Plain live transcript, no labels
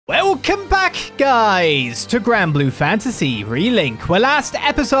Welcome back, guys, to Granblue Fantasy Relink, where last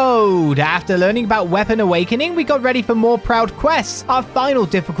episode, after learning about Weapon Awakening, we got ready for more Proud Quests, our final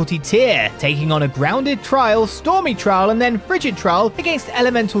difficulty tier, taking on a Grounded Trial, Stormy Trial, and then Frigid Trial against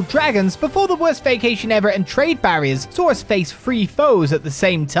Elemental Dragons before the worst vacation ever and trade barriers saw us face 3 foes at the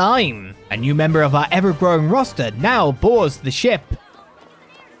same time. A new member of our ever-growing roster now boards the ship.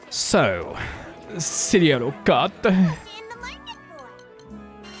 So, Signor God.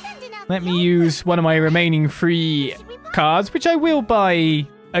 Let me use one of my remaining 3 cards, which I will buy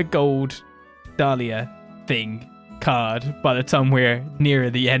a gold Dahlia thing card by the time we're nearer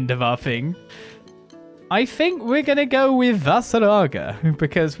the end of our thing. I think we're going to go with Vaseraga,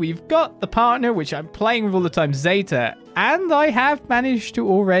 because we've got the partner, which I'm playing with all the time, Zeta, and I have managed to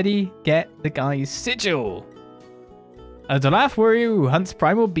already get the guy's sigil. A Dolaf warrior who hunts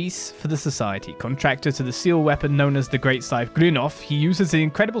primal beasts for the Society. Contractor to the seal weapon known as the Great Scythe Grunoff, he uses his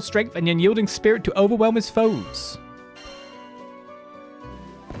incredible strength and unyielding spirit to overwhelm his foes.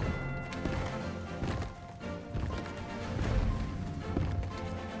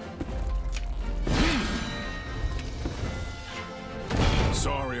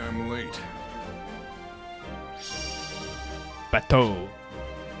 Sorry I'm late. Bateau.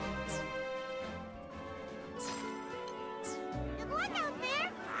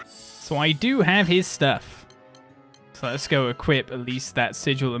 So I do have his stuff. So let's go equip at least that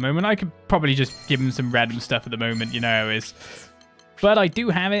sigil at the moment. I could probably just give him some random stuff at the moment, you know how it is. But I do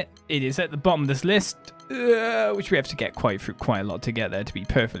have it. It is at the bottom of this list, which we have to get quite a lot to get there, to be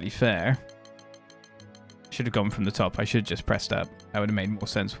perfectly fair. Should have gone from the top. I should have just pressed up. That would have made more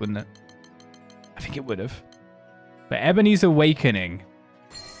sense, wouldn't it? I think it would have. But Ebony's Awakening.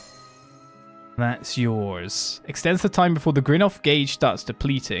 That's yours. Extends the time before the Grunoff gauge starts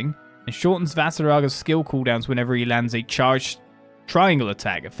depleting. And shortens Vaseraga's skill cooldowns whenever he lands a charged triangle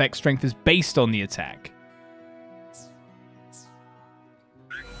attack. Effect strength is based on the attack.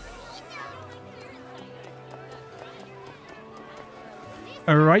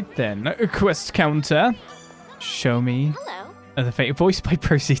 Alright then. Quest counter. Show me. Hello. The fate voiced by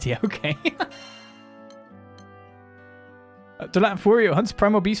Procedia. Okay. Dolap Warrior hunts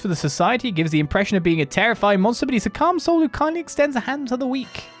primal beast for the Society. Gives the impression of being a terrifying monster, but he's a calm soul who kindly extends a hand to the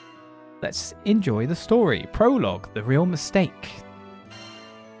weak. Let's enjoy the story. Prologue, The Real Mistake.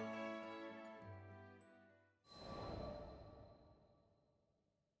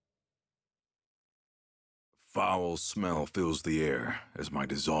 Foul smell fills the air as my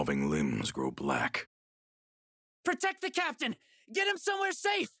dissolving limbs grow black. Protect the captain! Get him somewhere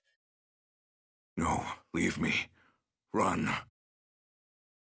safe! No, leave me. Run.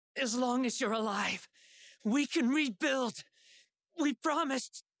 As long as you're alive, we can rebuild. We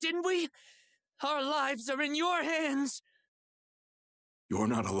promised, didn't we? Our lives are in your hands. You're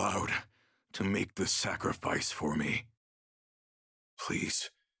not allowed to make this sacrifice for me.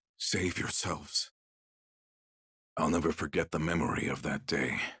 Please, save yourselves. I'll never forget the memory of that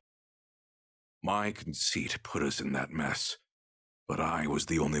day. My conceit put us in that mess, but I was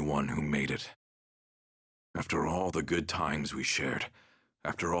the only one who made it. After all the good times we shared,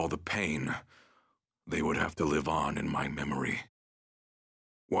 after all the pain, they would have to live on in my memory.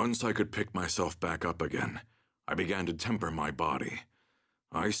 Once I could pick myself back up again, I began to temper my body.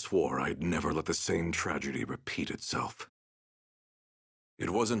 I swore I'd never let the same tragedy repeat itself. It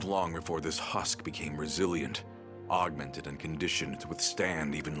wasn't long before this husk became resilient, augmented and conditioned to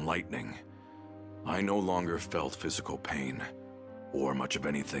withstand even lightning. I no longer felt physical pain, or much of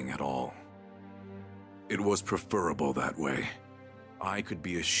anything at all. It was preferable that way. I could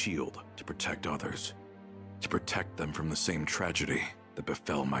be a shield to protect others, to protect them from the same tragedy that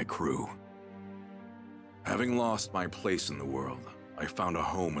befell my crew. Having lost my place in the world, I found a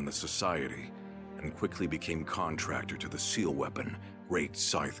home in the Society and quickly became contractor to the seal weapon, Great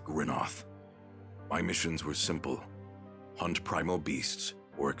Scythe Grunoff. My missions were simple: hunt primal beasts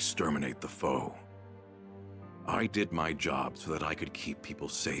or exterminate the foe. I did my job so that I could keep people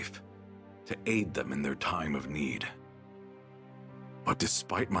safe, to aid them in their time of need. But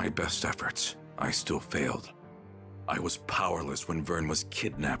despite my best efforts, I still failed. I was powerless when Vern was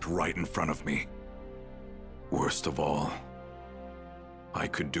kidnapped right in front of me. Worst of all, I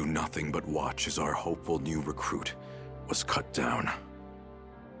could do nothing but watch as our hopeful new recruit was cut down.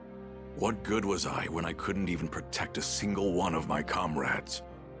 What good was I when I couldn't even protect a single one of my comrades?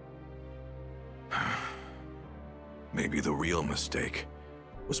 Maybe the real mistake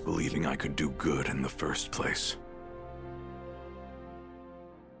was believing I could do good in the first place.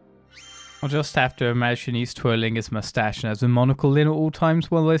 I'll just have to imagine he's twirling his mustache and has a monocle in at all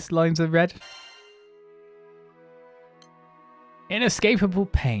times while those lines are read. Inescapable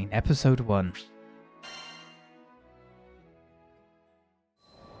Pain, Episode 1.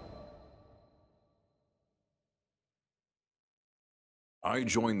 I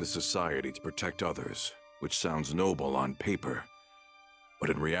joined the society to protect others, which sounds noble on paper, but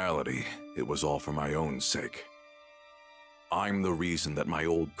in reality, it was all for my own sake. I'm the reason that my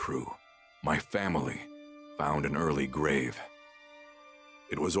old crew, my family, found an early grave.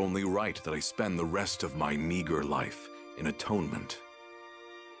 It was only right that I spend the rest of my meager life in atonement.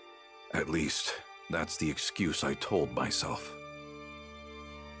 At least, that's the excuse I told myself.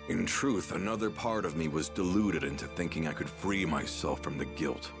 In truth, another part of me was deluded into thinking I could free myself from the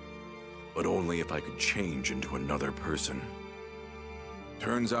guilt, but only if I could change into another person.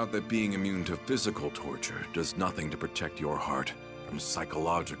 Turns out that being immune to physical torture does nothing to protect your heart from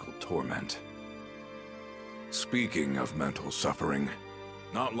psychological torment. Speaking of mental suffering,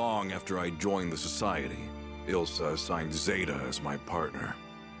 not long after I joined the society, Ilsa assigned Zeta as my partner.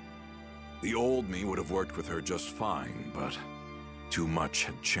 The old me would have worked with her just fine, but too much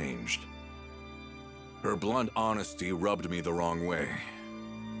had changed. Her blunt honesty rubbed me the wrong way.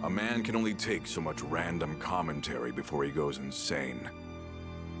 A man can only take so much random commentary before he goes insane.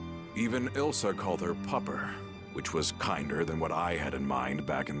 Even Ilsa called her Pupper, which was kinder than what I had in mind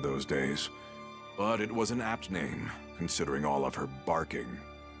back in those days. But it was an apt name, considering all of her barking.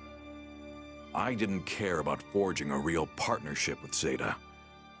 I didn't care about forging a real partnership with Zeta.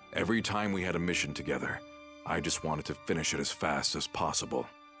 Every time we had a mission together, I just wanted to finish it as fast as possible.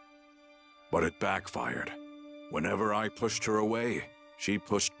 But it backfired. Whenever I pushed her away, she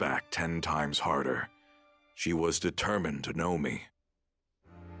pushed back 10 times harder. She was determined to know me.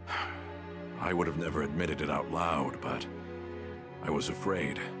 I would have never admitted it out loud, but I was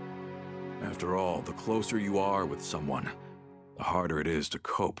afraid. After all, the closer you are with someone, the harder it is to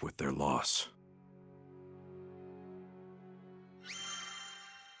cope with their loss.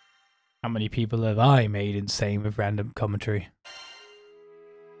 How many people have I made insane with random commentary?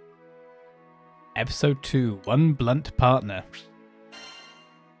 Episode 2, One Blunt Partner.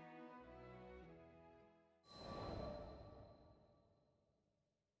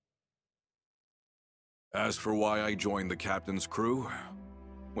 As for why I joined the captain's crew,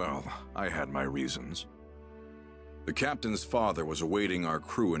 well, I had my reasons. The captain's father was awaiting our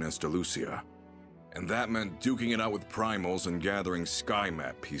crew in Estalucia, and that meant duking it out with primals and gathering sky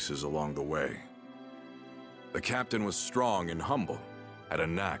map pieces along the way. The captain was strong and humble, had a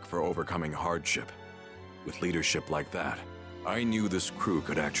knack for overcoming hardship. With leadership like that, I knew this crew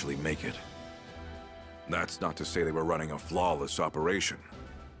could actually make it. That's not to say they were running a flawless operation.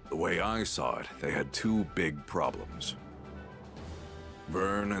 The way I saw it, they had two big problems.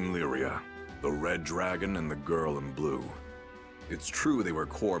 Vern and Lyria, the Red Dragon and the Girl in Blue. It's true they were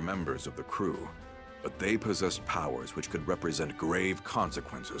core members of the crew, but they possessed powers which could represent grave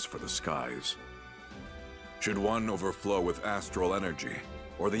consequences for the skies. Should one overflow with astral energy,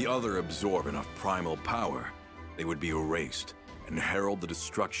 or the other absorb enough primal power, they would be erased and herald the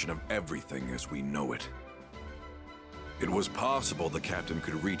destruction of everything as we know it. It was possible the captain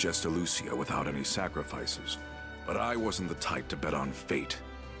could reach Estalucia without any sacrifices, but I wasn't the type to bet on fate.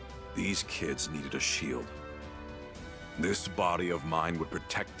 These kids needed a shield. This body of mine would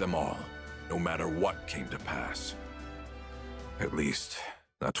protect them all, no matter what came to pass. At least,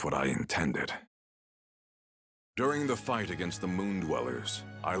 that's what I intended. During the fight against the Moon Dwellers,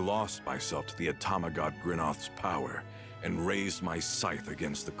 I lost myself to the Atomagod Grinoth's power and raised my scythe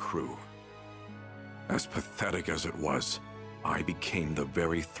against the crew. As pathetic as it was, I became the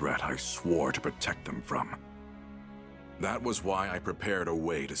very threat I swore to protect them from. That was why I prepared a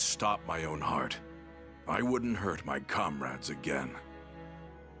way to stop my own heart. I wouldn't hurt my comrades again.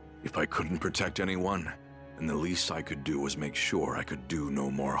 If I couldn't protect anyone, then the least I could do was make sure I could do no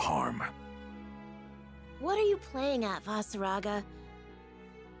more harm. What are you playing at, Vaseraga?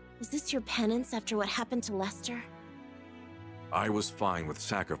 Is this your penance after what happened to Lester? I was fine with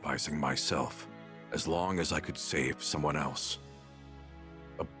sacrificing myself, as long as I could save someone else.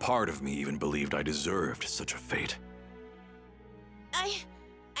 A part of me even believed I deserved such a fate.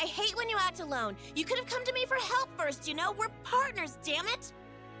 I hate when you act alone. You could have come to me for help first, you know? We're partners, damn it!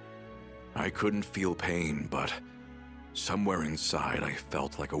 I couldn't feel pain, but somewhere inside I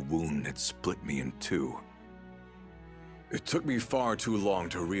felt like a wound had split me in two. It took me far too long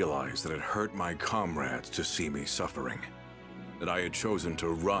to realize that it hurt my comrades to see me suffering, that I had chosen to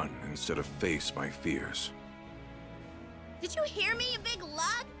run instead of face my fears. Did you hear me, you big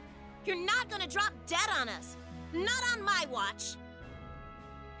lug? You're not gonna drop dead on us. Not on my watch.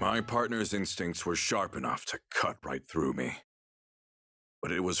 My partner's instincts were sharp enough to cut right through me.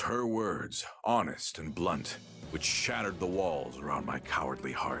 But it was her words, honest and blunt, which shattered the walls around my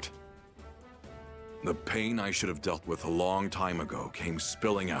cowardly heart. The pain I should have dealt with a long time ago came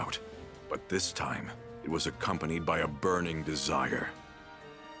spilling out, but this time it was accompanied by a burning desire.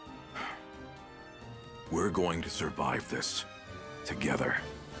 We're going to survive this together.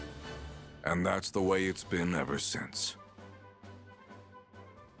 And that's the way it's been ever since.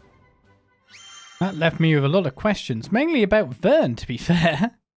 That left me with a lot of questions, mainly about Vern, to be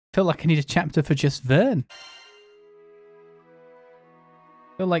fair. Feel like I need a chapter for just Vern.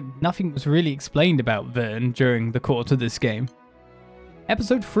 Feel like nothing was really explained about Vern during the course of this game.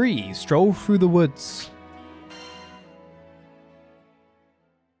 Episode 3, Stroll Through the Woods.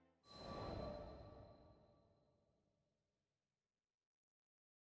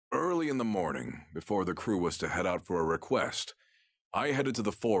 Early in the morning, before the crew was to head out for a request, I headed to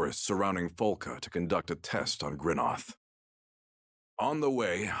the forest surrounding Folka to conduct a test on Grinoth. On the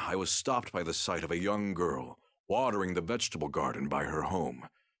way, I was stopped by the sight of a young girl watering the vegetable garden by her home,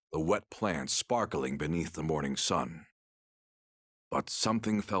 the wet plants sparkling beneath the morning sun. But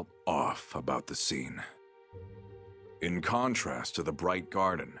something felt off about the scene. In contrast to the bright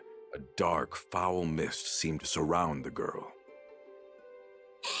garden, a dark, foul mist seemed to surround the girl.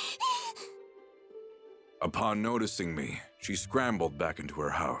 Upon noticing me, she scrambled back into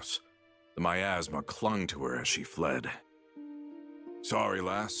her house. The miasma clung to her as she fled. Sorry,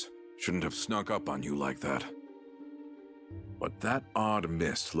 lass. Shouldn't have snuck up on you like that. But that odd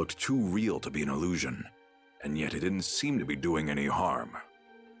mist looked too real to be an illusion, and yet it didn't seem to be doing any harm.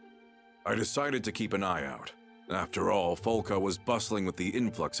 I decided to keep an eye out. After all, Folka was bustling with the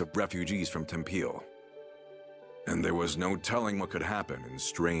influx of refugees from Tempeel. And there was no telling what could happen in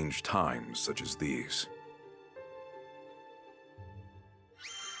strange times such as these.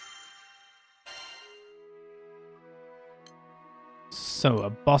 So, a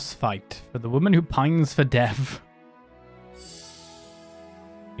boss fight for the woman who pines for death.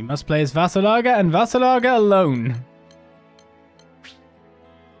 You must play as Vaseraga and Vaseraga alone.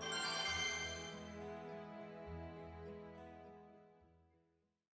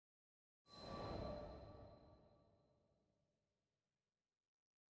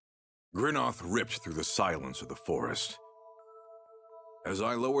 Grinoth ripped through the silence of the forest. As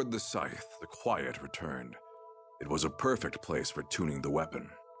I lowered the scythe, the quiet returned. It was a perfect place for tuning the weapon.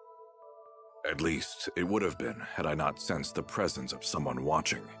 At least, it would have been had I not sensed the presence of someone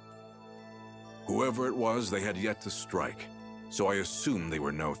watching. Whoever it was, they had yet to strike, so I assumed they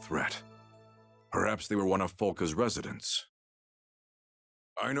were no threat. Perhaps they were one of Folka's residents.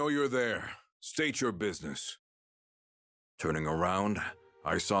 I know you're there. State your business. Turning around,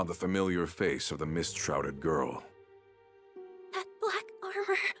 I saw the familiar face of the mist-shrouded girl. That black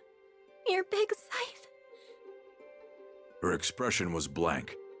armor. Your big scythe. Her expression was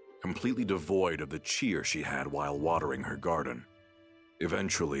blank, completely devoid of the cheer she had while watering her garden.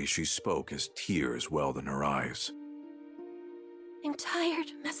 Eventually, she spoke as tears welled in her eyes. I'm tired,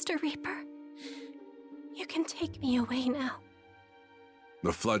 Mr. Reaper. You can take me away now.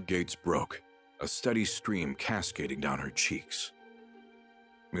 The floodgates broke, a steady stream cascading down her cheeks.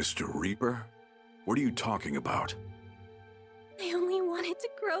 Mr. Reaper? What are you talking about? I only wanted to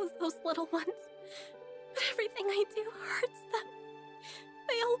grow those little ones, but everything I do hurts them.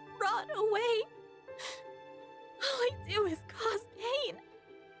 They all rot away. All I do is cause pain.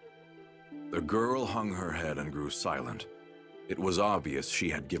 The girl hung her head and grew silent. It was obvious she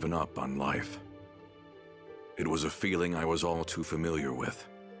had given up on life. It was a feeling I was all too familiar with.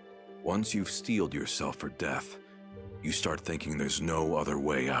 Once you've steeled yourself for death, you start thinking there's no other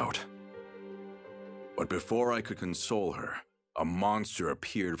way out. But before I could console her, a monster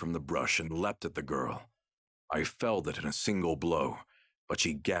appeared from the brush and leapt at the girl. I felled it in a single blow, but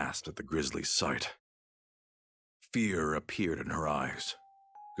she gasped at the grisly sight. Fear appeared in her eyes.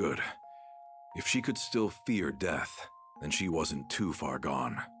 Good. If she could still fear death, then she wasn't too far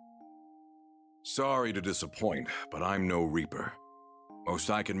gone. Sorry to disappoint, but I'm no Reaper. Most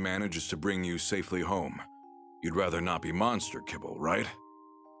I can manage is to bring you safely home. You'd rather not be monster kibble, right?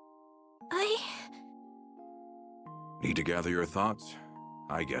 Need to gather your thoughts?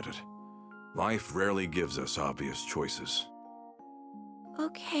 I get it. Life rarely gives us obvious choices.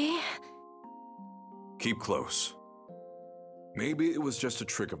 Okay. Keep close. Maybe it was just a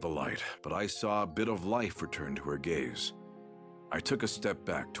trick of the light, but I saw a bit of life return to her gaze. I took a step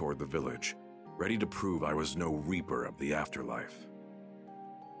back toward the village, ready to prove I was no Reaper of the afterlife.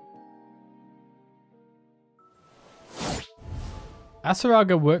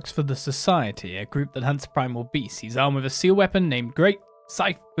 Vaseraga works for the Society, a group that hunts primal beasts. He's armed with a seal weapon named Great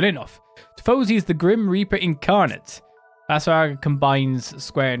Scythe Grinoth. To foes, he's the Grim Reaper incarnate. Vaseraga combines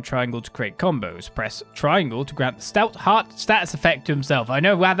square and triangle to create combos. Press triangle to grant the Stout Heart status effect to himself. I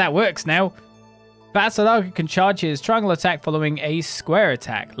know how that works now. Vaseraga can charge his triangle attack following a square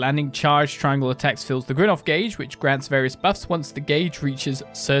attack. Landing charged triangle attacks fills the Grin-off gauge, which grants various buffs once the gauge reaches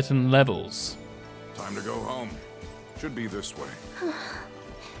certain levels. Time to go home. Should be this way.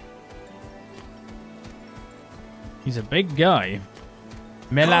 He's a big guy.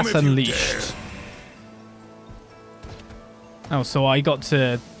 Melas Unleashed. Oh, so I got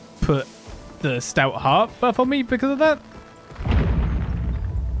to put the Stout Heart buff on me because of that?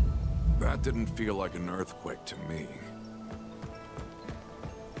 That didn't feel like an earthquake to me.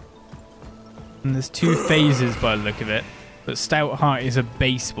 And there's 2 phases by the look of it, but Stout Heart is a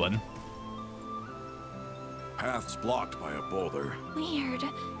base one. Path's blocked by a boulder. Weird.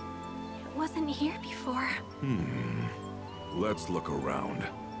 It wasn't here before. Let's look around.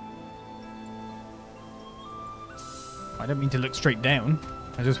 I don't mean to look straight down.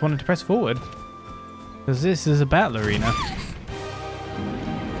 I just wanted to press forward. Because this is a battle arena.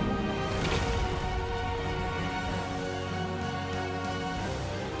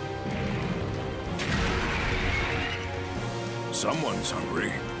 Someone's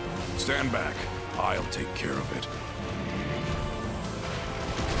hungry. Stand back. I'll take care of it.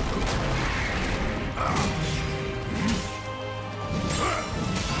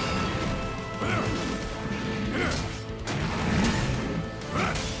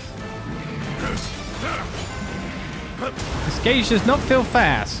 This gauge does not feel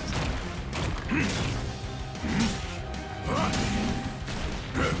fast.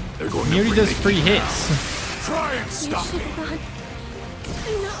 They're going He to only does Relink. 3 hits. Try and You stop should me. run.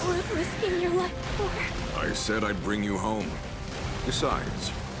 I'm not worth risking your life for. I said I'd bring you home.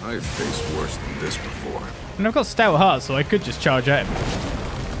 Besides, I've faced worse than this before. And I've got Stout Heart, so I could just charge at him.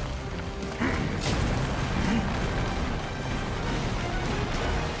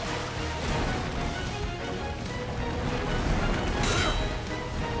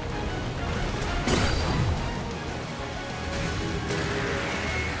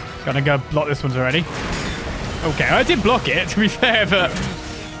 Gonna go block this one already. Okay, I did block it, to be fair, but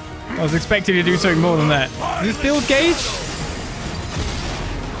I was expecting to do something more than that. Is this build gauge?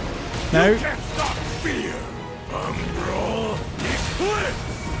 No. Can't stop fear. Unfurl.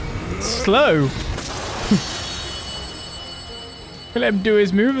 Slow. We let him do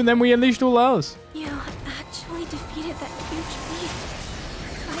his move and then we unleashed all ours. You actually defeated that huge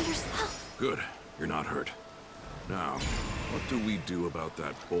beast by yourself. Good. You're not hurt. Now, what do we do about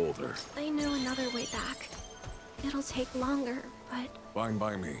that boulder? I know another way back. It'll take longer, but Fine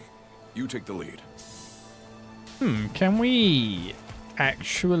by me. You take the lead. Can we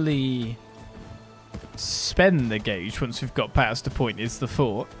actually spend the gauge once we've got past the point is the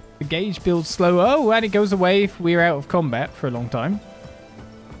thought. The gauge builds slower. Oh, and it goes away if we're out of combat for a long time.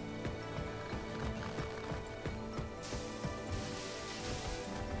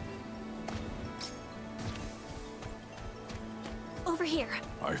 over here.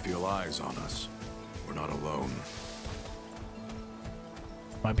 I feel eyes on us. We're not alone.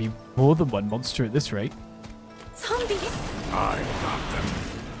 Might be more than one monster at this rate. Zombies! I've got them.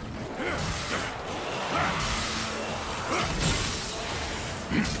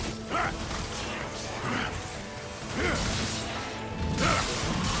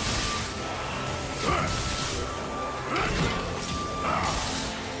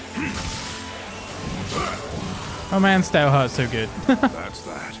 Oh man, Stoutheart's so good. That's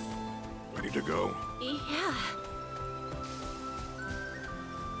that. Ready to go? Yeah.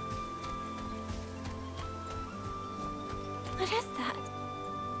 What is that?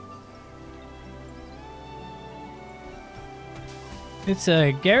 It's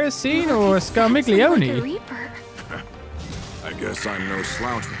a Garrison or a It sounds like a Scarmiglione. Reaper. I guess I'm no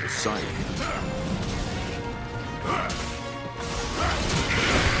slouch with the sight.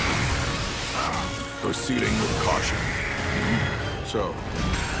 Proceeding with caution. So,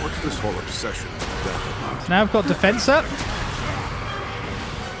 what's this whole obsession with death about? Now I've got defense up.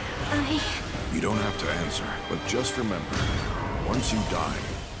 You don't have to answer, but just remember, once you die,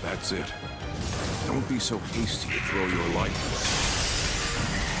 that's it. Don't be so hasty to throw your life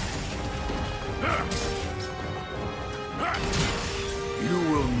away. You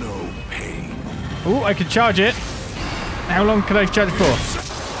will know pain. Oh, I can charge it. How long can I charge it for?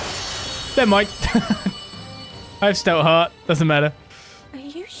 Never mind. I have Stout Heart. Doesn't matter. Are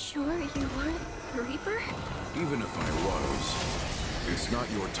you sure you weren't a Reaper? Even if I was, it's not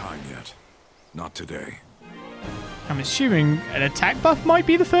your time yet. Not today. I'm assuming an attack buff might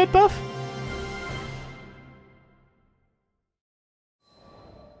be the third buff.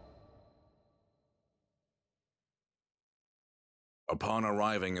 Upon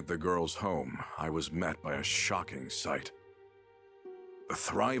arriving at the girl's home, I was met by a shocking sight. The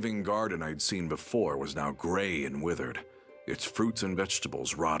thriving garden I'd seen before was now gray and withered, its fruits and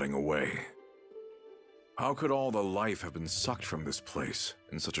vegetables rotting away. How could all the life have been sucked from this place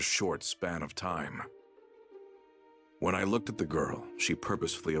in such a short span of time? When I looked at the girl, she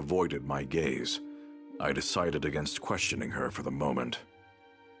purposefully avoided my gaze. I decided against questioning her for the moment.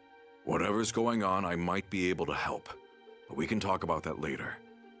 Whatever's going on, I might be able to help, but we can talk about that later.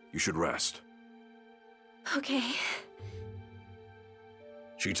 You should rest. Okay.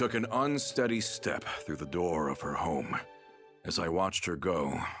 She took an unsteady step through the door of her home. As I watched her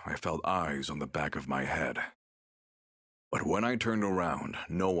go, I felt eyes on the back of my head. But when I turned around,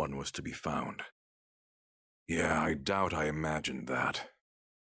 no one was to be found. Yeah, I doubt I imagined that.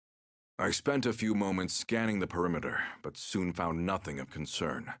 I spent a few moments scanning the perimeter, but soon found nothing of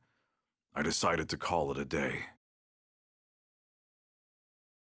concern. I decided to call it a day.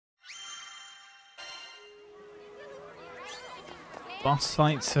 Boss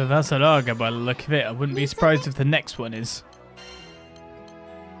fights for Vaseraga by the look of it. I wouldn't be surprised if the next one is.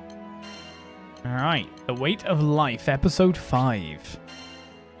 Alright, The Weight of Life, Episode 5.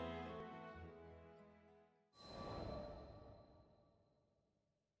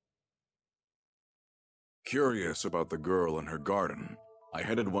 Curious about the girl and her garden, I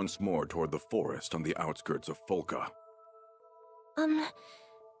headed once more toward the forest on the outskirts of Folka.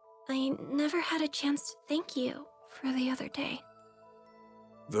 I never had a chance to thank you for the other day.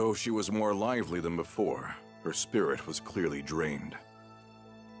 Though she was more lively than before, her spirit was clearly drained.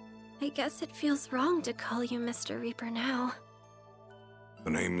 I guess it feels wrong to call you Mr. Reaper now.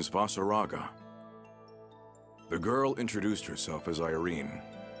 The name's Vaseraga. The girl introduced herself as Irene.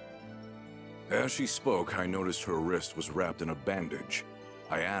 As she spoke, I noticed her wrist was wrapped in a bandage.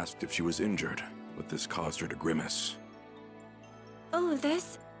 I asked if she was injured, but this caused her to grimace. Oh,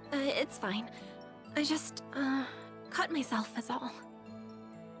 this? It's fine. I just, cut myself is all.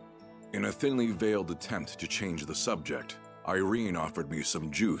 In a thinly veiled attempt to change the subject, Irene offered me some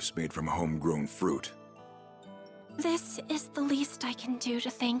juice made from homegrown fruit. This is the least I can do to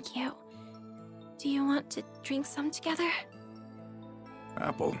thank you. Do you want to drink some together?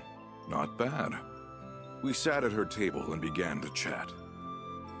 Apple. Not bad. We sat at her table and began to chat.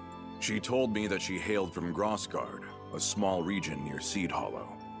 She told me that she hailed from Grossgard, a small region near Seed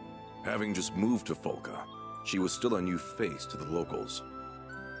Hollow. Having just moved to Folka, she was still a new face to the locals.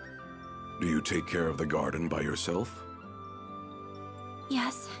 Do you take care of the garden by yourself?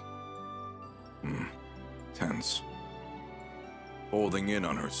 Yes. Tense. Holding in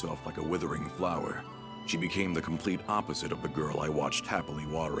on herself like a withering flower, she became the complete opposite of the girl I watched happily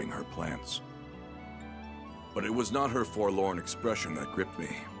watering her plants. But it was not her forlorn expression that gripped me.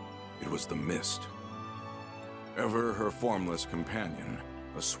 It was the mist. Ever her formless companion,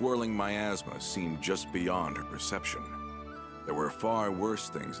 a swirling miasma seemed just beyond her perception. There were far worse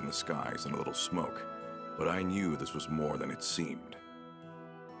things in the skies than a little smoke, but I knew this was more than it seemed.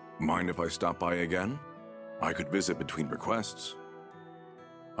 Mind if I stop by again? I could visit between requests.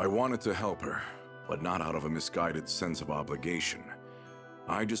 I wanted to help her, but not out of a misguided sense of obligation.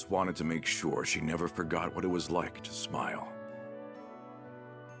 I just wanted to make sure she never forgot what it was like to smile.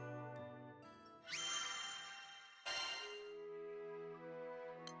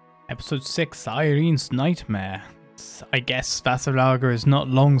 Episode 6, Irene's Nightmare. I guess Vaseraga is not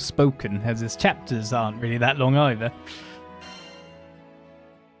long spoken, as his chapters aren't really that long either.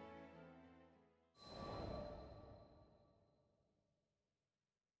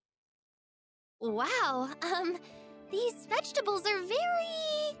 Wow, these vegetables are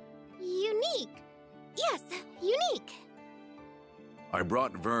very unique. Yes, unique. I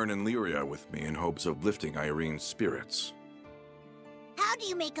brought Vern and Lyria with me in hopes of lifting Irene's spirits. How do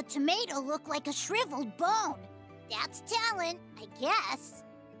you make a tomato look like a shriveled bone? That's talent, I guess.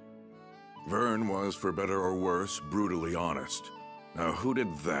 Vern was, for better or worse, brutally honest. Now, who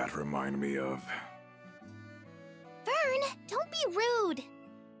did that remind me of? Vern, don't be rude.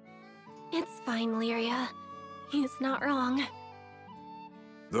 It's fine, Lyria. He's not wrong.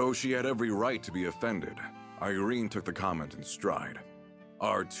 Though she had every right to be offended, Irene took the comment in stride.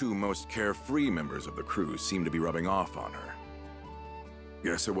 Our two most carefree members of the crew seemed to be rubbing off on her.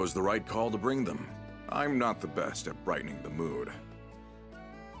 Guess it was the right call to bring them. I'm not the best at brightening the mood.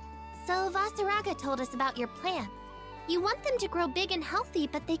 So Vaseraga told us about your plants. You want them to grow big and healthy,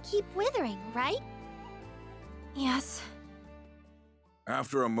 but they keep withering, right? Yes.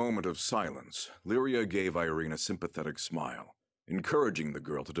 After a moment of silence, Lyria gave Irene a sympathetic smile, encouraging the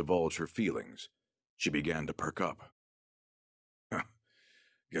girl to divulge her feelings. She began to perk up.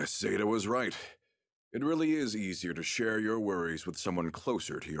 Guess Zeta was right. It really is easier to share your worries with someone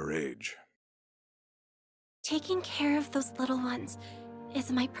closer to your age. Taking care of those little ones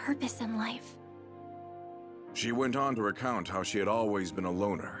is my purpose in life. She went on to recount how she had always been a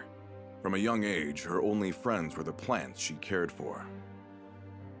loner. From a young age, her only friends were the plants she cared for.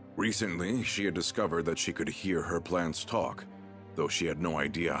 Recently, she had discovered that she could hear her plants talk, though she had no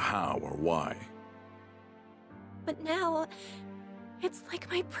idea how or why. But now, it's like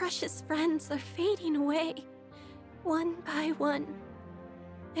my precious friends are fading away, one by one.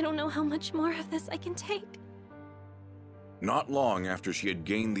 I don't know how much more of this I can take. Not long after she had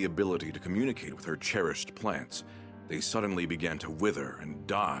gained the ability to communicate with her cherished plants, they suddenly began to wither and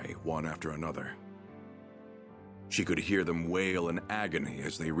die one after another. She could hear them wail in agony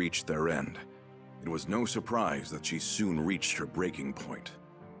as they reached their end. It was no surprise that she soon reached her breaking point.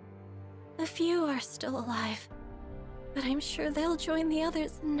 A few are still alive, but I'm sure they'll join the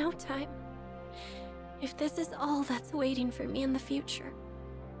others in no time. If this is all that's waiting for me in the future,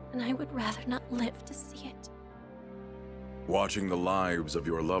 then I would rather not live to see it. Watching the lives of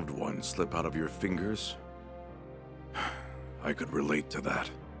your loved ones slip out of your fingers? I could relate to that.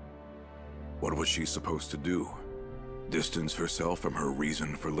 What was she supposed to do? Distance herself from her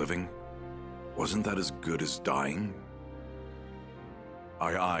reason for living? Wasn't that as good as dying?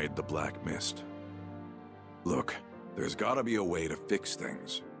 I eyed the black mist. Look, there's gotta be a way to fix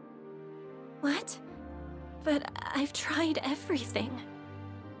things. What? But I've tried everything.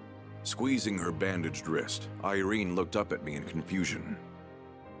 Squeezing her bandaged wrist, Irene looked up at me in confusion.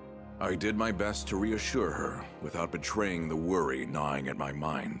 I did my best to reassure her without betraying the worry gnawing at my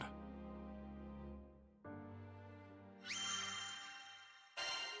mind.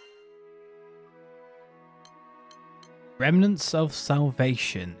 Remnants of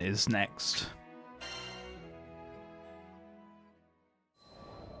Salvation is next.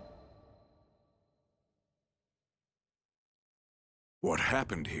 What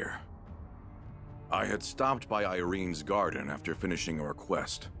happened here? I had stopped by Irene's garden after finishing our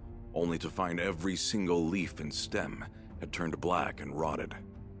quest, only to find every single leaf and stem had turned black and rotted.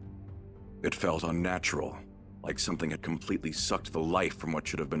 It felt unnatural, like something had completely sucked the life from what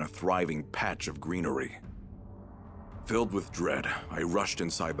should have been a thriving patch of greenery. Filled with dread, I rushed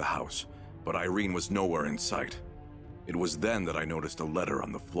inside the house, but Irene was nowhere in sight. It was then that I noticed a letter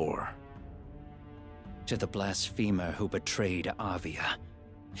on the floor. To the blasphemer who betrayed Avia,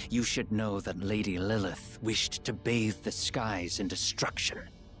 you should know that Lady Lilith wished to bathe the skies in destruction.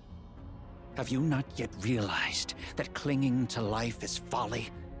 Have you not yet realized that clinging to life is folly?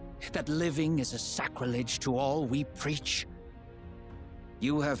 That living is a sacrilege to all we preach?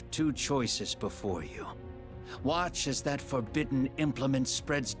 You have two choices before you. Watch as that forbidden implement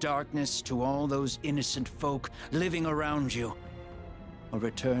spreads darkness to all those innocent folk living around you, or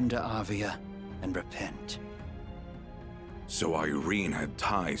return to Avia and repent. So Irene had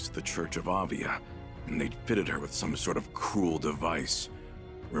ties to the Church of Avia, and they'd fitted her with some sort of cruel device.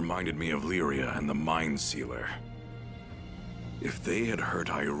 Reminded me of Lyria and the Mind Sealer. If they had hurt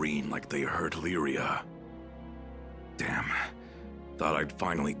Irene like they hurt Lyria... Damn. Thought I'd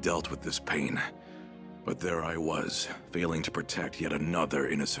finally dealt with this pain. But there I was, failing to protect yet another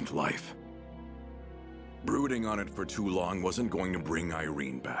innocent life. Brooding on it for too long wasn't going to bring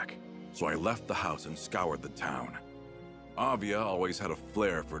Irene back, so I left the house and scoured the town. Avia always had a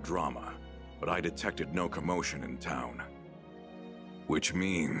flair for drama, but I detected no commotion in town. Which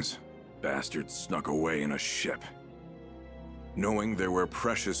means, bastards snuck away in a ship. Knowing there were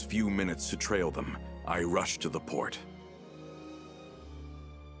precious few minutes to trail them, I rushed to the port.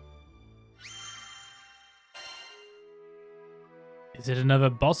 Is it another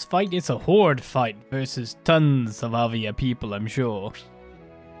boss fight? It's a horde fight versus tons of Avia people, I'm sure.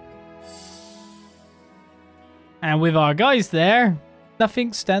 And with our guys there,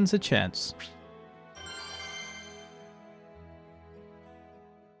 nothing stands a chance.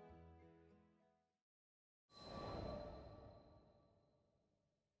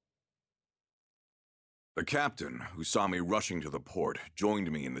 The captain, who saw me rushing to the port,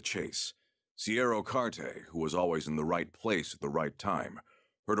 joined me in the chase. Sierra Carte, who was always in the right place at the right time,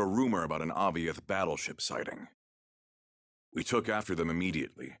 heard a rumor about an Aviath battleship sighting. We took after them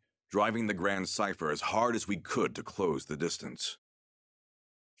immediately, driving the Grandcypher as hard as we could to close the distance.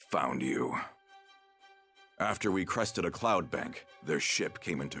 Found you. After we crested a cloud bank, their ship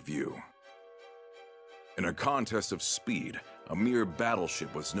came into view. In a contest of speed, a mere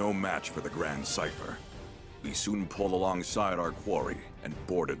battleship was no match for the Grandcypher. We soon pulled alongside our quarry and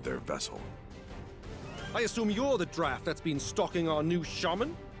boarded their vessel. I assume you're the draft that's been stalking our new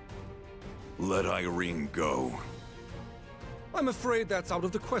shaman? Let Irene go. I'm afraid that's out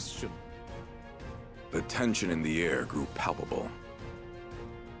of the question. The tension in the air grew palpable.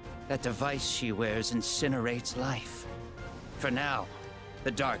 That device she wears incinerates life. For now,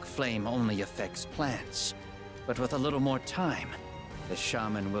 the dark flame only affects plants. But with a little more time, the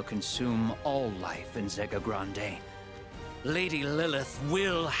shaman will consume all life in Zegagrande. Lady Lilith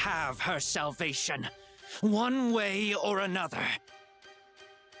will have her salvation, one way or another.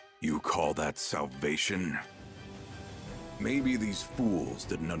 You call that salvation? Maybe these fools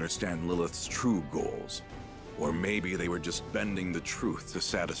didn't understand Lilith's true goals. Or maybe they were just bending the truth to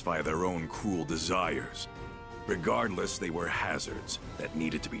satisfy their own cruel desires. Regardless, they were hazards that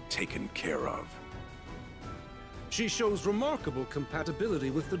needed to be taken care of. She shows remarkable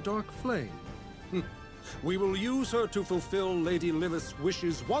compatibility with the Dark Flame. We will use her to fulfill Lady Lilith's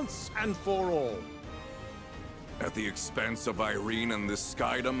wishes once and for all. At the expense of Irene and this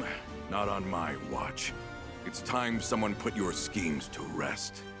Skydom? Not on my watch. It's time someone put your schemes to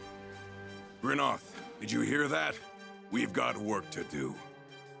rest. Grinoth, did you hear that? We've got work to do.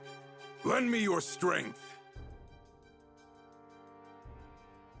 Lend me your strength.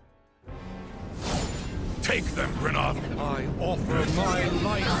 Take them, Grinoth! I offer my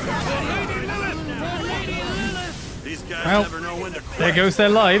life for Lady Lilith! These guys Well, never know when to quit. there goes their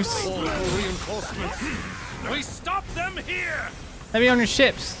lives. All reinforcements. We stop them here! Let me on your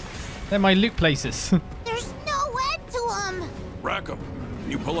ships. They're my loot places. There's no end to them! Rackham,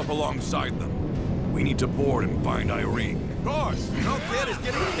 can you pull up alongside them? We need to board and find Irene. Of course, no kid is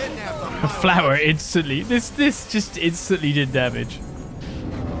getting kidnapped. A flower instantly. This just instantly did damage.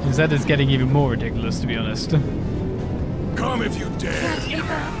 Zeta's getting even more ridiculous, to be honest. Come if you dare.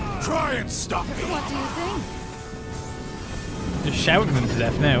 Try and stop me. What do you think? Just shouting them to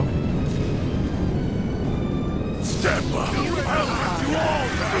death now. Step up. I'll have you all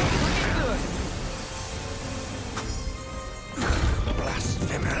down.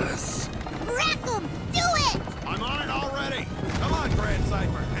 Blasphemous. Rackham, do it! I'm on it already. Come on,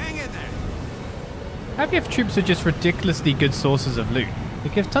 Grandcypher, hang in there. Avia troops are just ridiculously good sources of loot. They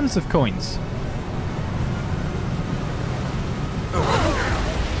give tons of coins.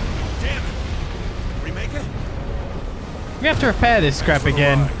 Damn it. Remake it? We have to repair this scrap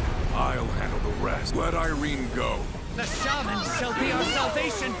again. I'll handle the rest. Let Irene go. The shaman shall be our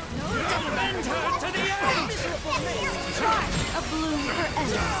salvation. Defend her to the end! A bloom for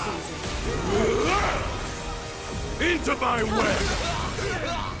every season. Into my web.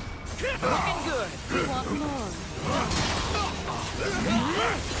 Looking good. You want more?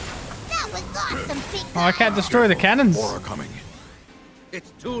 That was awesome, Big Oh, I can't destroy the cannons. More are coming.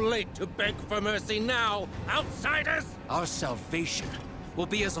 It's too late to beg for mercy now, outsiders! Our salvation will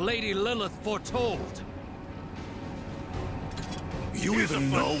be as Lady Lilith foretold. You even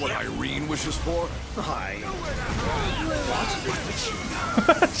know what Irene wishes for? The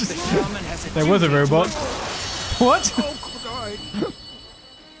shaman has a There was a duty to robot. What? Oh,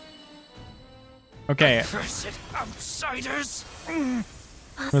 Okay, Cursed outsiders!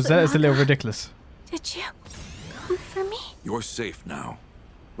 was that is a little ridiculous. Did you come for me? You're safe now.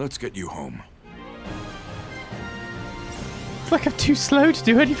 Let's get you home. It's like I'm too slow to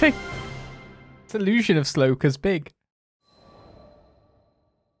do anything. It's an illusion of slow because big.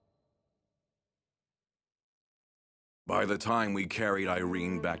 By the time we carried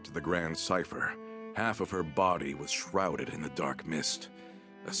Irene back to the Grandcypher, half of her body was shrouded in the dark mist.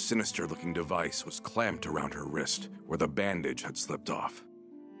 A sinister-looking device was clamped around her wrist, where the bandage had slipped off.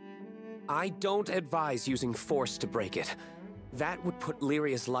 I don't advise using force to break it. That would put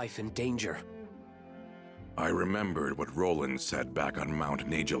Lyria's life in danger. I remembered what Roland said back on Mount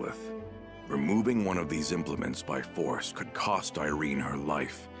Nagilith. Removing one of these implements by force could cost Irene her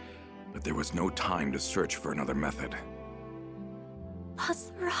life, but there was no time to search for another method.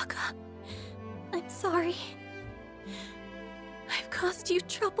 Vaseraga, I'm sorry. I've caused you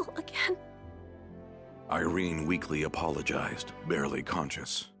trouble again. Irene weakly apologized, barely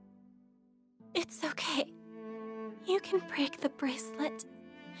conscious. It's okay. You can break the bracelet.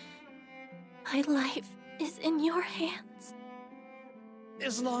 My life is in your hands.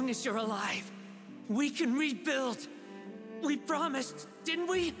 As long as you're alive, we can rebuild. We promised, didn't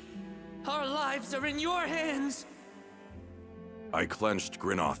we? Our lives are in your hands. I clenched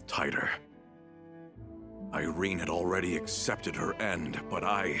Grinoth tighter. Irene had already accepted her end, but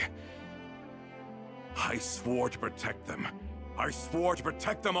I swore to protect them. I swore to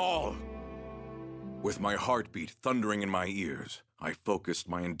protect them all! With my heartbeat thundering in my ears, I focused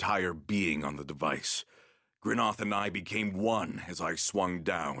my entire being on the device. Grinoth and I became one as I swung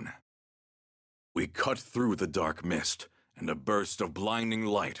down. We cut through the dark mist, and a burst of blinding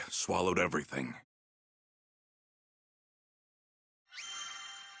light swallowed everything.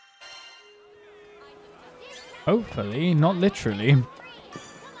 Hopefully, not literally.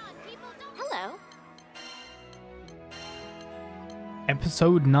 Hello.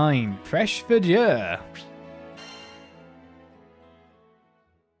 Episode 9, Fresh Video.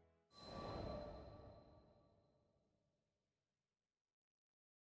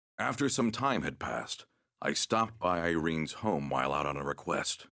 After some time had passed, I stopped by Irene's home while out on a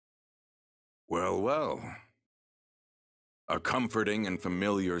request. Well, well. A comforting and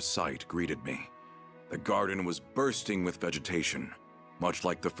familiar sight greeted me. The garden was bursting with vegetation, much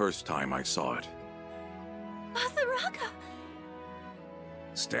like the first time I saw it. Vaseraga!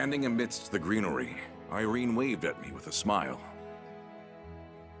 Standing amidst the greenery, Irene waved at me with a smile.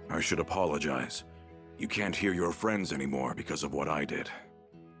 I should apologize. You can't hear your friends anymore because of what I did.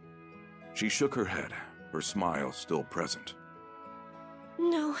 She shook her head, her smile still present.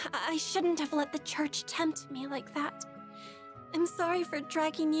 No, I shouldn't have let the church tempt me like that. I'm sorry for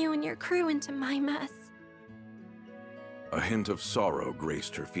dragging you and your crew into my mess. A hint of sorrow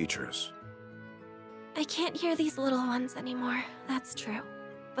graced her features. I can't hear these little ones anymore, that's true.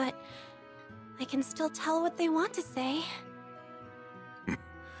 But I can still tell what they want to say.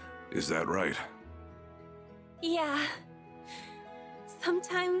 Is that right? Yeah.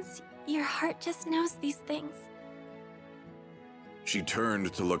 Sometimes your heart just knows these things. She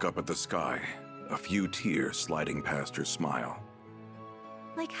turned to look up at the sky, a few tears sliding past her smile.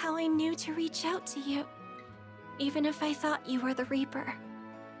 Like how I knew to reach out to you, even if I thought you were the Reaper.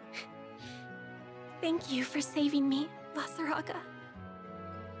 Thank you for saving me, Vaseraga.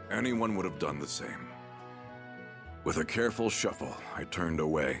 Anyone would have done the same. With a careful shuffle, I turned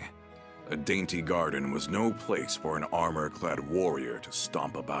away. A dainty garden was no place for an armor-clad warrior to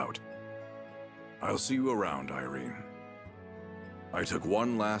stomp about. I'll see you around, Irene. I took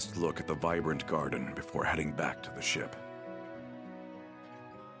one last look at the vibrant garden before heading back to the ship.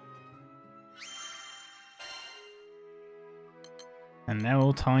 And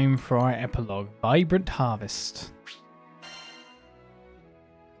now time for our epilogue, Vibrant Harvest.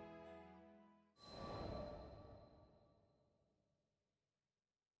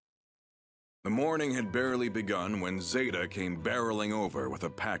 The morning had barely begun when Zeta came barreling over with a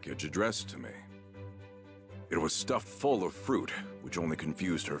package addressed to me. It was stuffed full of fruit, which only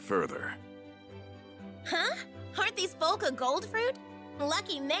confused her further. Huh? Aren't these folk a gold fruit?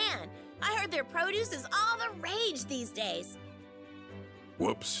 Lucky man! I heard their produce is all the rage these days.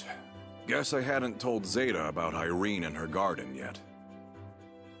 Whoops. Guess I hadn't told Zeta about Irene and her garden yet.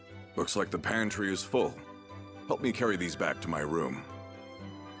 Looks like the pantry is full. Help me carry these back to my room.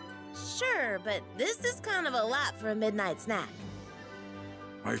 Sure, but this is kind of a lot for a midnight snack.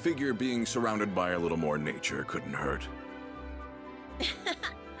 I figure being surrounded by a little more nature couldn't hurt.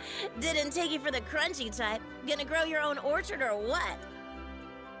 Didn't take you for the crunchy type. Gonna grow your own orchard or what?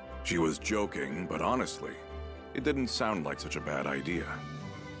 She was joking, but honestly, it didn't sound like such a bad idea.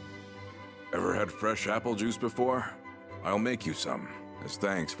 Ever had fresh apple juice before? I'll make you some, as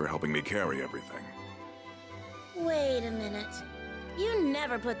thanks for helping me carry everything. Wait a minute. You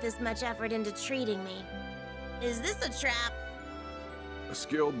never put this much effort into treating me. Is this a trap? A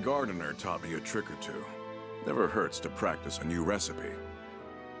skilled gardener taught me a trick or two. Never hurts to practice a new recipe.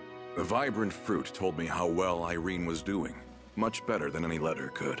 The vibrant fruit told me how well Irene was doing, much better than any letter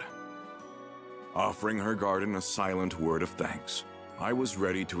could. Offering her garden a silent word of thanks, I was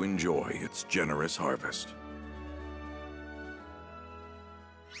ready to enjoy its generous harvest.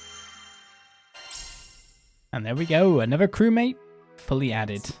 And there we go, another crewmate fully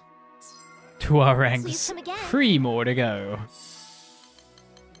added to our ranks. come again. 3 more to go.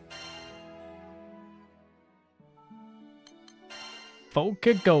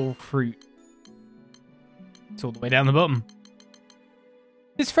 Volca Gold Fruit. It's all the way down the bottom.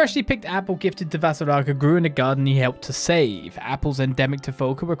 This freshly picked apple gifted to Vaseraga grew in a garden he helped to save. Apples endemic to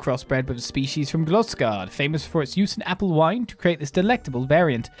Volca were crossbred with a species from Glosgard, famous for its use in apple wine to create this delectable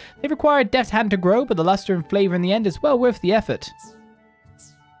variant. They require a deft hand to grow, but the luster and flavour in the end is well worth the effort.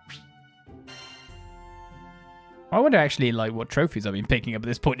 I wonder actually like what trophies I've been picking up at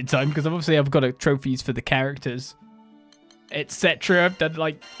this point in time, because obviously I've got trophies for the characters, etc. I've done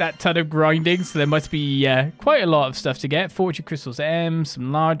like that ton of grinding, so there must be quite a lot of stuff to get. Fortune Crystals M,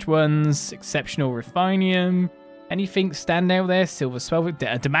 some large ones, Exceptional Refinium. Anything stand out there? Silver Spell,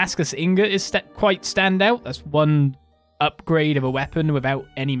 Damascus Ingot is quite stand out. That's one upgrade of a weapon without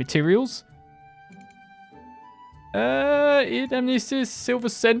any materials. Amnestis, Silver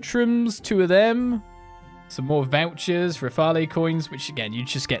Centrums, 2 of them. Some more vouchers, Rafale coins, which again, you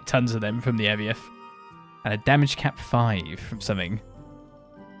just get tons of them from the Avia. And a damage cap 5 from something.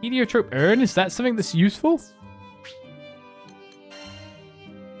 Heliotrope Urn, is that something that's useful?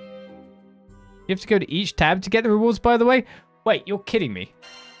 You have to go to each tab to get the rewards, by the way? Wait, you're kidding me.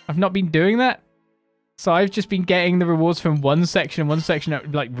 I've not been doing that? So I've just been getting the rewards from one section and one section.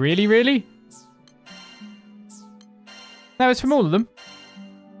 Like, really, really? No, it's from all of them.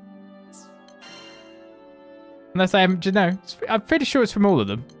 Unless I haven't, no. I'm pretty sure it's from all of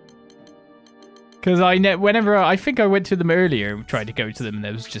them. Because I think I went to them earlier and tried to go to them and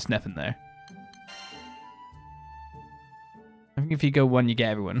there was just nothing there. I think if you go one, you get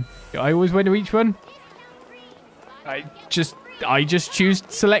everyone. I always went to each one. I just choose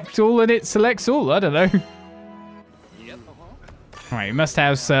select all and it selects all. I don't know. Alright, we must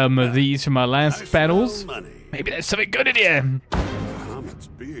have some of these from our last battles. Maybe there's something good in here. Comet's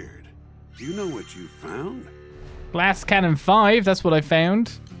beard. Do you know what you found? Glass cannon 5, that's what I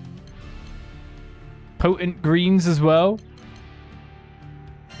found. Potent greens as well.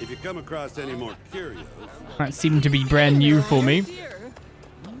 If you come across any more curios. That seemed to be brand new for me.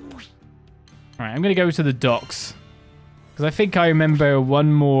 Alright, I'm going to go to the docks. Because I think I remember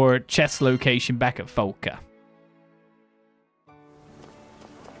one more chest location back at Folka.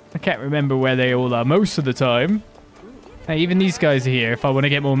 I can't remember where they all are most of the time. Hey, even these guys are here if I want to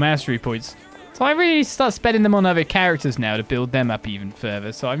get more mastery points. So I really start spending them on other characters now to build them up even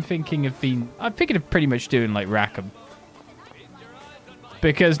further. So I'm thinking of pretty much doing like Rackham.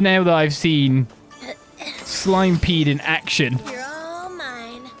 Because now that I've seen Slimepeed in action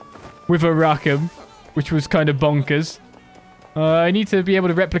with a Rackham, which was kind of bonkers, I need to be able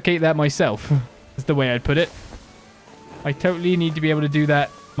to replicate that myself. Is the way I'd put it. I totally need to be able to do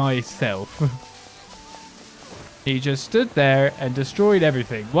that myself. He just stood there and destroyed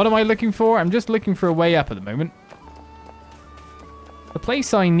everything. What am I looking for? I'm just looking for a way up at the moment. The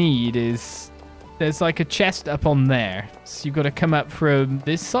place I need is... There's like a chest up on there. So you've got to come up from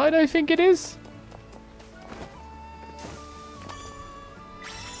this side, I think it is.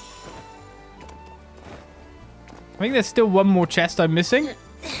 I think there's still one more chest I'm missing.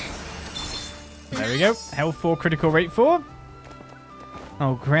 There we go. Health 4, critical rate 4.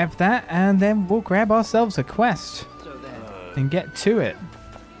 I'll grab that, and then we'll grab ourselves a quest and get to it.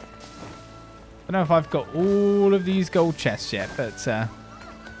 I don't know if I've got all of these gold chests yet, but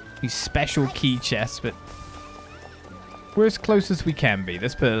these special key chests, but we're as close as we can be.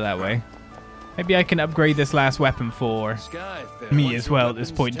 Let's put it that way. Maybe I can upgrade this last weapon for me as well at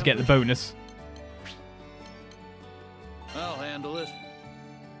this point to get the bonus. I'll handle it.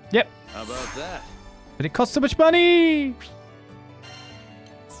 Yep. How about that? But it costs so much money!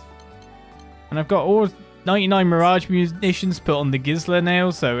 And I've got all 99 Mirage munitions put on the Gizla now,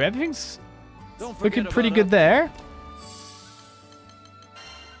 so everything's looking pretty good there.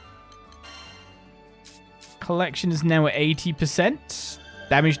 Collection is now at 80%.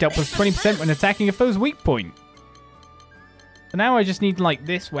 Damage dealt plus 20% when attacking a foe's weak point. So now I just need, like,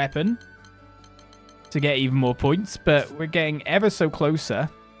 this weapon to get even more points, but we're getting ever so closer.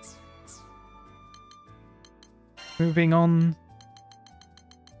 Moving on.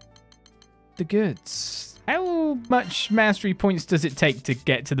 The goods. How much mastery points does it take to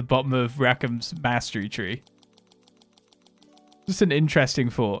get to the bottom of Rackham's mastery tree? Just an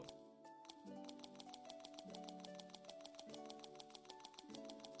interesting thought.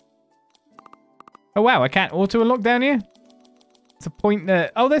 Oh wow, I can't auto unlock down here? It's a point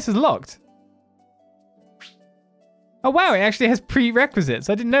that... Oh, this is locked. Oh wow, it actually has prerequisites.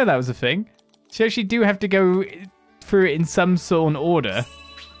 I didn't know that was a thing. So you actually do have to go through it in some sort of order.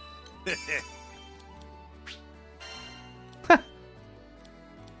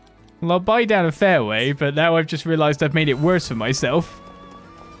 Well, I'll buy down a fairway, but now I've just realised I've made it worse for myself.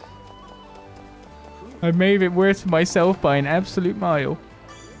 I've made it worse for myself by an absolute mile.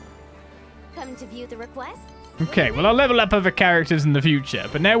 Come to view the requests? Okay, well, I'll level up other characters in the future,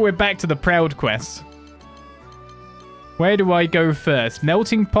 but now we're back to the Proud quest. Where do I go first?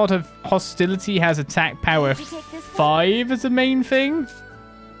 Melting Pot of Hostility has attack power 5 as a main thing.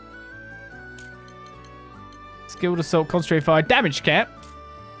 Skilled Assault, Concentrate Fire, Damage Cap.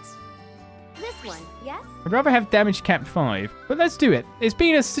 This one, yes? I'd rather have Damage Cap 5, but let's do it. It's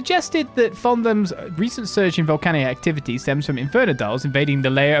been suggested that Fondham's recent surge in volcanic activity stems from Infernadals invading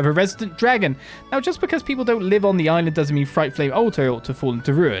the lair of a resident dragon. Now, just because people don't live on the island doesn't mean Fright Flame Altar ought to fall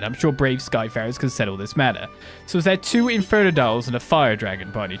into ruin. I'm sure brave Skyfarers can settle this matter. So is there 2 Infernadals and a fire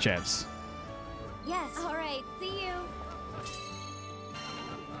dragon by any chance? Yes. All right, see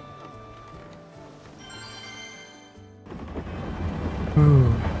you.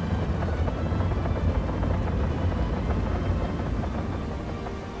 Ooh.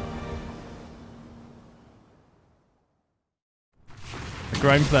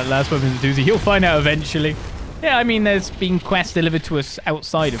 Grind for that last weapon to doozy. He'll find out eventually. Yeah, I mean, there's been quests delivered to us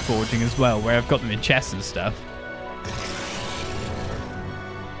outside of forging as well, where I've got them in chests and stuff.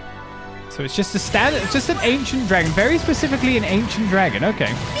 So it's just a standard, it's just an ancient dragon, very specifically an ancient dragon. Okay.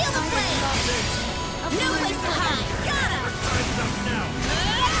 Feel the flame! No place to hide! Gotta!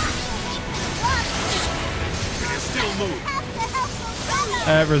 Still move.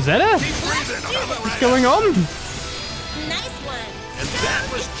 Rosetta? Keep breathing. What's going on? Nice one! And that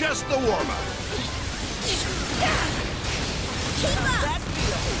was just the warm-up. Keep up!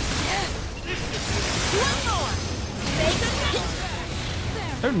 One more! Say goodnight!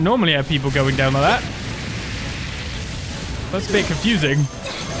 I don't normally have people going down like that. That's a bit confusing.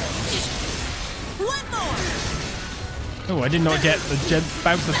 One more! Oh, I did not get the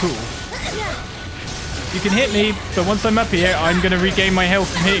bounce at all. You can hit me, but once I'm up here, I'm going to regain my health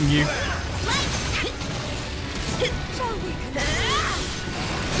from hitting you.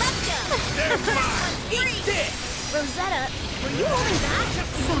 Rosetta, were you holding back?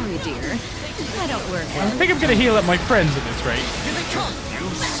 Sorry, dear. I don't work. I think I'm going to heal up my friends at this rate. Here they come. You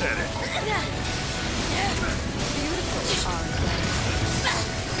said it.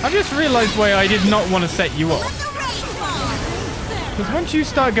 I've just realized why I did not want to set you off. Because once you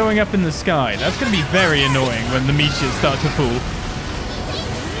start going up in the sky, that's going to be very annoying when the meteors start to fall.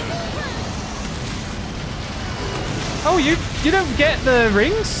 Oh, you don't get the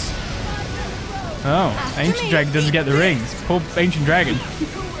rings? Oh, Ancient Dragon doesn't get the rings. Poor Ancient Dragon.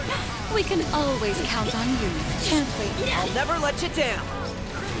 We can always count on you, can't we? I'll never let you down.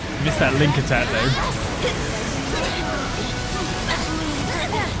 Missed that link attack though.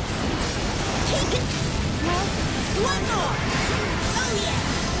 One more! Oh yeah!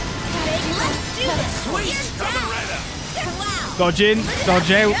 Let's do this! Sweet! Coming right up. Wow! Dodge in,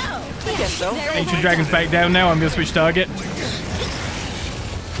 dodge out. I guess so. Ancient Dragon's back down now. I'm going to switch target.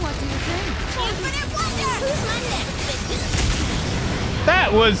 What do you think? Infinite wonder! Who's my next?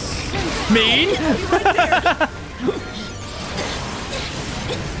 That was mean.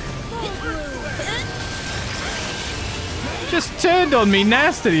 Just turned on me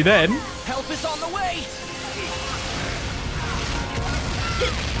nastily then. Help is on the way.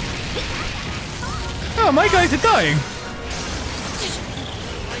 Oh, my guys are dying.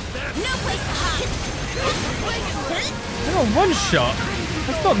 No place to hide! They're on one shot.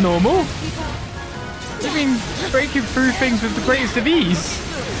 That's not normal. You've been breaking through things with the greatest of ease.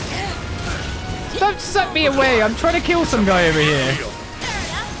 Don't suck me away. I'm trying to kill some guy over here. Fair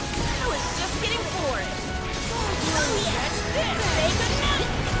enough. I was just getting bored. Oh yeah!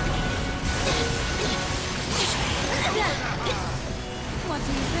 Say goodnight! What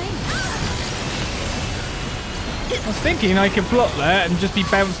do you think? I was thinking I could block that and just be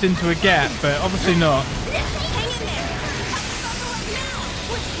bounced into a gap, but obviously not. Hang in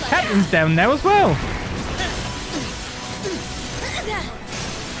there! Captain's down now as well.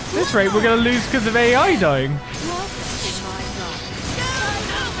 At this rate, we're going to lose because of AI dying. You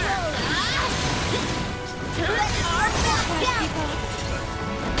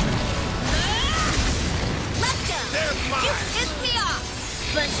pissed me off,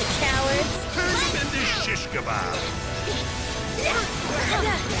 bunch of cowards. Turn him into shish kebab.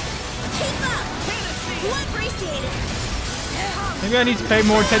 Keep up. Well appreciated. Maybe I need to pay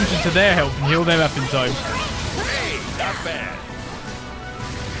more attention to their health and heal them up in time. Hey, not bad.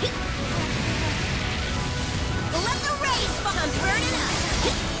 Let the rain come burning up.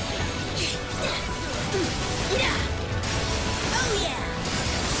 Oh yeah.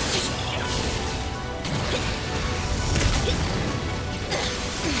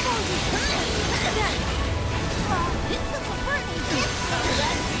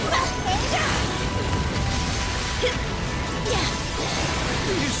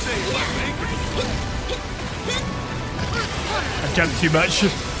 You say what, I jumped too much.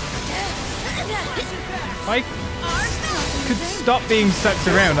 I could stop being sucked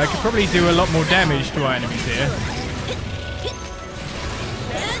around. I could probably do a lot more damage to our enemies here.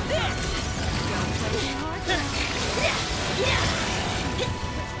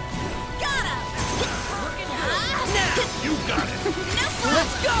 You got it.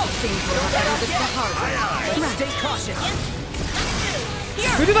 Let's go. Things will settle this the hard way. Stay cautious.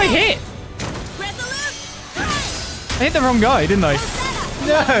 Who did I hit? Resolute. I hit the wrong guy, didn't I?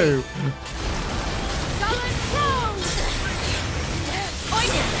 No.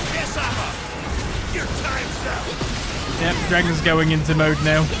 Yes, I'm up. Your time's up. Yep, Dragon's going into mode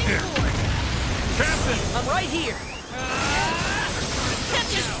now. Captain. I'm right here.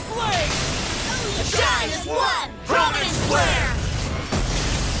 Catch his blade. Shine is one. Prominence square.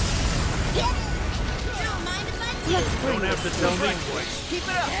 Don't mind if I do. Don't have to tell me twice. Keep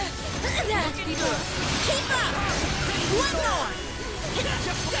it up! Keep up! One more!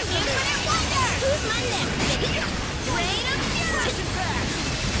 Infinite Wonder! Who's my next baby? Rain of Fury!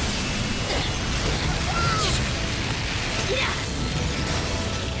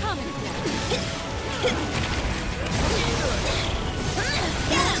 Come and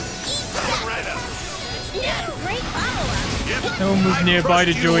Right up. Great follow-up! No one was nearby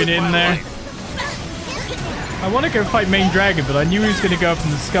to join in there. I want to go fight Main Dragon, but I knew he was going to go up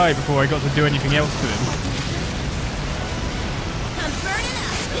in the sky before I got to do anything else to him. I'm burning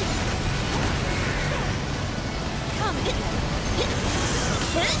up! come and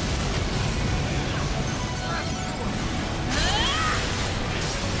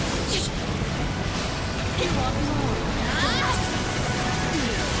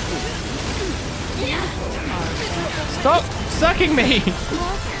Stop sucking me!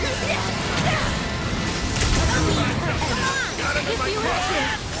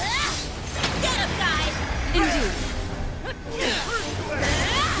 Get him, guys! Indeed.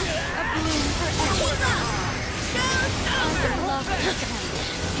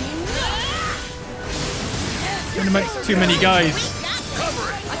 Been amongst too many guys.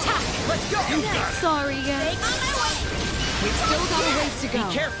 Attack! Let's go! Sorry, we've still got a ways to go.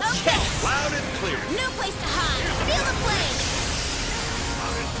 Be careful! Okay. Loud and clear. No place to hide! Feel the flame!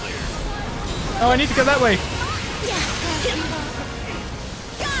 Loud and clear. Oh, I need to go that way.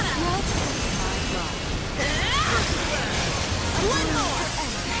 Got him! One more!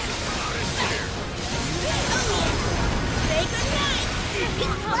 Say goodnight!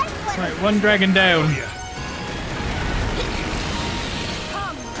 Right, one dragon down.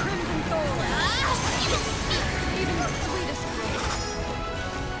 Come, Crimson Thorn. Even the sweetest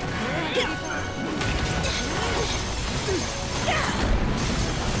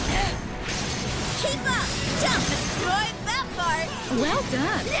Keep up! Jump! Destroyed that part! well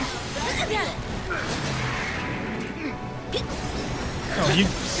done. Oh, you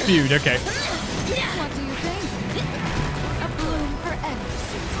spewed. Okay. What do you think? A bloom for enemies.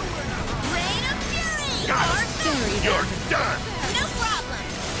 Rain of Fury! Very You're done. No problem!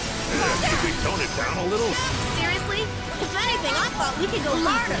 Should we tone it down a little? Seriously? If anything, I thought we could go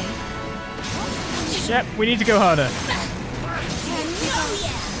harder. Yep, we need to go harder. Oh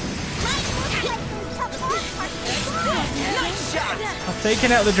yeah! Nice shot! I've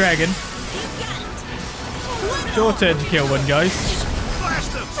taken out the dragon. It's your turn to kill one, guys.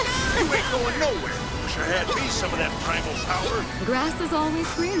 Blast them! You ain't going nowhere. Wish I had me some of that primal power. Grass is always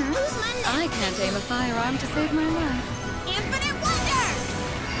greener. I can't aim a firearm to save my life. Infinite Wonder!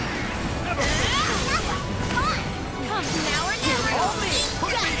 Come now or never!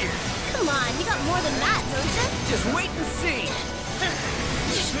 Put me here! Come on, you got more than that, don't you? Just wait and see!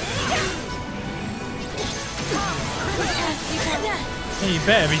 Hey, you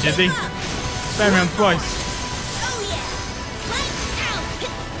better be, Jizzy. Stand around twice. Oh yeah! Lights out!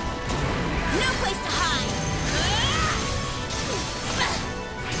 No place to hide!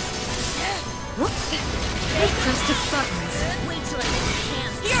 Whoops. They pressed its buttons. Wait till I get a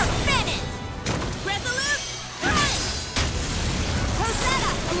chance. You're finished! Resolute! Run!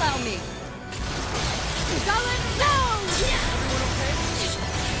 Rosetta! Allow me. Solid zone!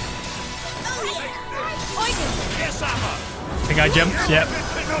 Oh yeah! Yes, I'm up. I think I jumped. Yep.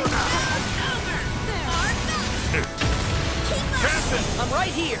 I'm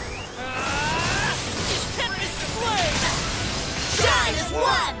right here! Shine as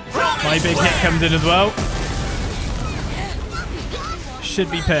one! My big hit comes in as well.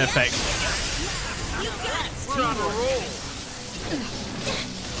 Should be perfect.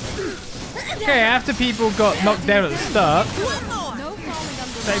 Okay, after people got knocked down at the start,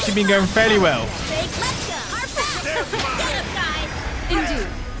 it's actually been going fairly well. Indeed.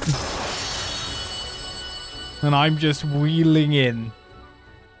 And I'm just wheeling in.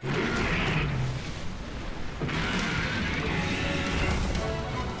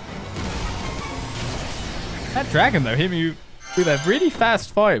 That dragon, though, hit me with a really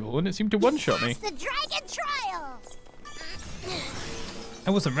fast fireball, and it seemed to one-shot me. The dragon trial! I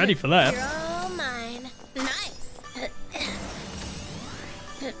wasn't ready for that. You're all mine. Nice.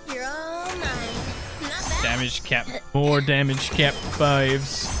 You're all mine. Not bad. Damage cap. More damage cap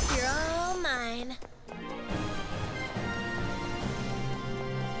 5s. You're all mine.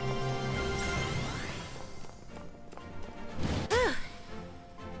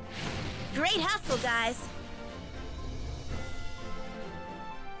 Great hustle, guys.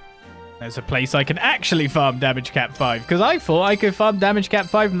 There's a place I can actually farm damage cap 5, because I thought I could farm damage cap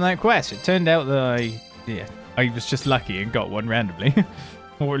 5 from that quest. It turned out that I was just lucky and got one randomly.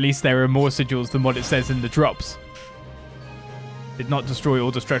 Or at least there are more sigils than what it says in the drops. Did not destroy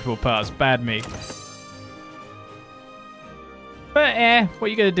all destructible parts. Bad me. But what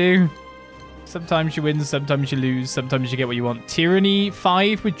you gonna do? Sometimes you win, sometimes you lose, sometimes you get what you want. Tyranny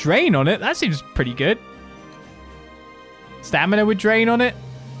 5 with Drain on it. That seems pretty good. Stamina with Drain on it.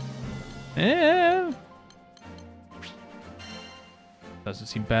 Yeah. Doesn't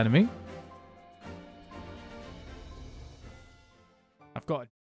seem bad to me. I've got